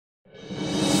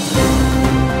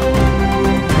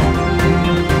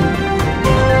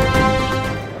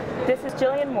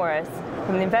Jillian Morris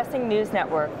from the Investing News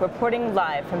Network, reporting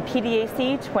live from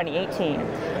PDAC 2018.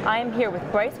 I am here with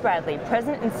Bryce Bradley,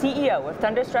 President and CEO of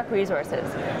Thunderstruck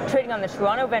Resources, trading on the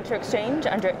Toronto Venture Exchange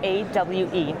under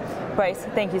AWE. Bryce,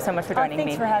 thank you so much for joining me.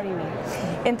 Thanks for having me.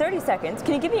 In 30 seconds,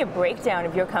 can you give me a breakdown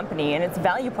of your company and its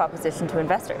value proposition to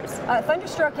investors?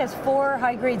 Thunderstruck has 4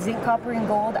 high-grade zinc, copper, and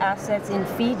gold assets in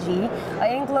Fiji.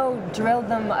 Anglo drilled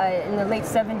them in the late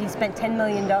 70s, spent $10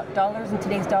 million in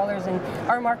today's dollars, and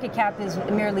our market cap is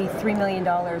merely $3 million.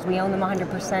 We own them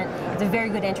 100%. It's a very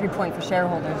good entry point for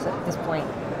shareholders at this point.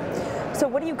 So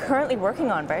what are you currently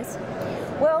working on, Bryce?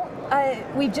 Well,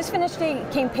 we've just finished a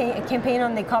campaign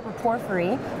on the copper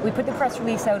porphyry. We put the press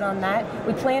release out on that.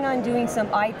 We plan on doing some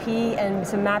IP and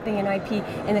some mapping and IP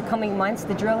in the coming months.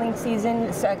 The drilling season,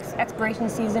 exploration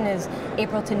season is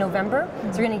April to November.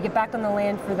 So we're going to get back on the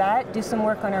land for that, do some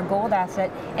work on our gold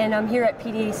asset. And I'm here at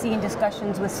PDAC in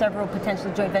discussions with several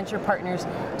potential joint venture partners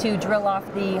to drill off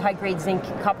the high-grade zinc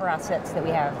copper assets that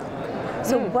we have.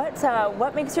 So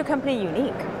what makes your company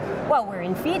unique? Well, we're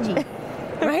in Fiji.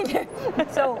 Right?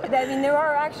 So, I mean, there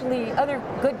are actually other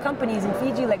good companies in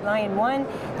Fiji, like Lion One.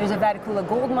 There's a Vaticula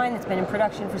gold mine that's been in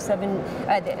production for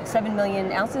 7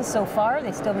 million ounces so far.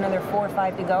 They still have another 4 or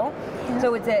 5 to go.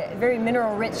 So it's a very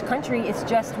mineral-rich country. It's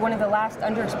just one of the last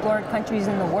underexplored countries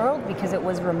in the world because it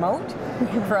was remote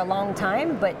for a long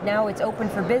time, but now it's open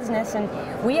for business, and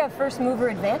we have first-mover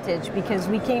advantage because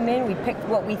we came in, we picked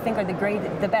what we think are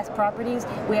the best properties.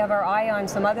 We have our eye on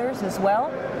some others as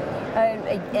well.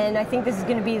 And I think this is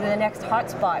going to be the next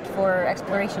hotspot for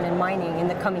exploration and mining in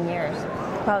the coming years.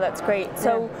 Wow, that's great.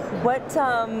 So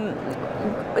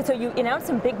so you announced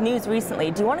some big news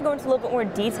recently. Do you want to go into a little bit more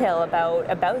detail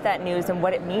about that news and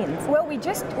what it means? Well, we're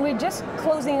just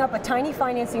closing up a tiny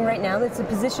financing right now. That's a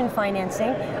position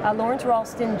financing. Lawrence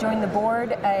Ralston joined the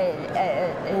board,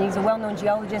 and he's a well-known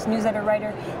geologist, newsletter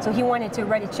writer. So he wanted to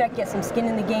write a check, get some skin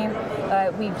in the game.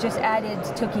 We've just added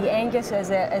Tookie Angus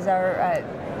as our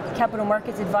capital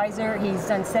markets advisor. He's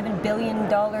done $7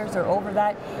 billion or over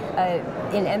that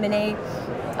in M&A.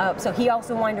 So he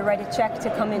also wanted to write a check to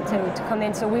come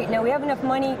in. So we have enough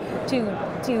money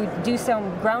to do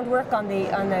some groundwork on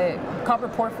the copper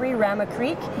porphyry, Rama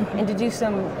Creek, and to do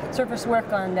some surface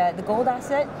work on the gold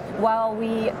asset while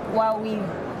we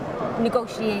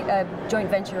negotiate a joint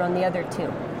venture on the other 2.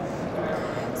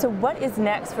 So what is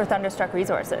next for Thunderstruck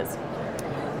Resources?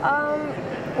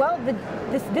 Well,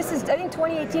 this is, I think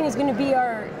 2018 is going to be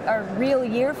our real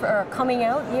year, for our coming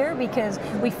out year, because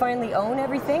we finally own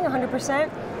everything 100%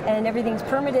 and everything's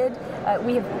permitted.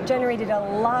 We have generated a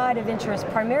lot of interest,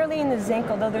 primarily in the zinc,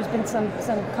 although there's been some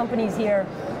companies here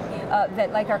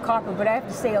that like our copper, but I have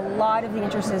to say a lot of the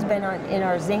interest has been in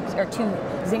our zinc, our 2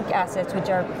 zinc assets, which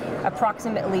are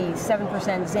approximately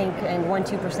 7% zinc and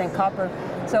 1-2% copper.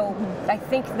 So I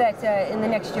think that in the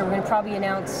next year we're going to probably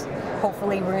announce,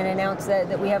 hopefully we're going to announce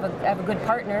that we have a good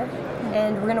partner,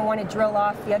 and we're going to want to drill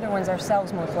off the other ones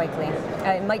ourselves most likely.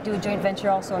 Might do a joint venture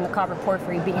also on the copper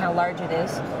porphyry, being how large it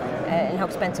is and how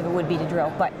expensive it would be to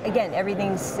drill. But again,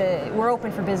 everything's, we're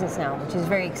open for business now, which is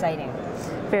very exciting.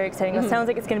 Very exciting. It sounds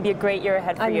like it's going to be a great year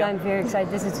ahead for you. I'm very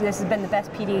excited. This has been the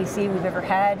best PDAC we've ever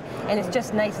had, and it's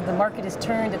just nice that the market has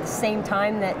turned at the same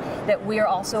time that we are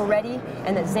also ready,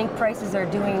 and that zinc prices are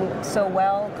doing so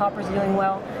well, copper's doing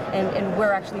well, and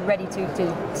we're actually ready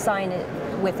to sign it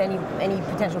with any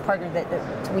potential partner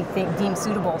that we think deems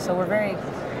suitable. So we're very,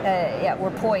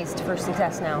 we're poised for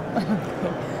success now.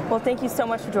 Well, thank you so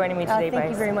much for joining me today, Bryce.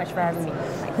 Thank you very much for having me.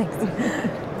 Thanks.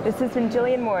 This has been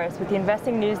Jillian Morris with the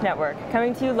Investing News Network,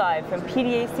 coming to you live from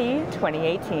PDAC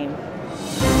 2018.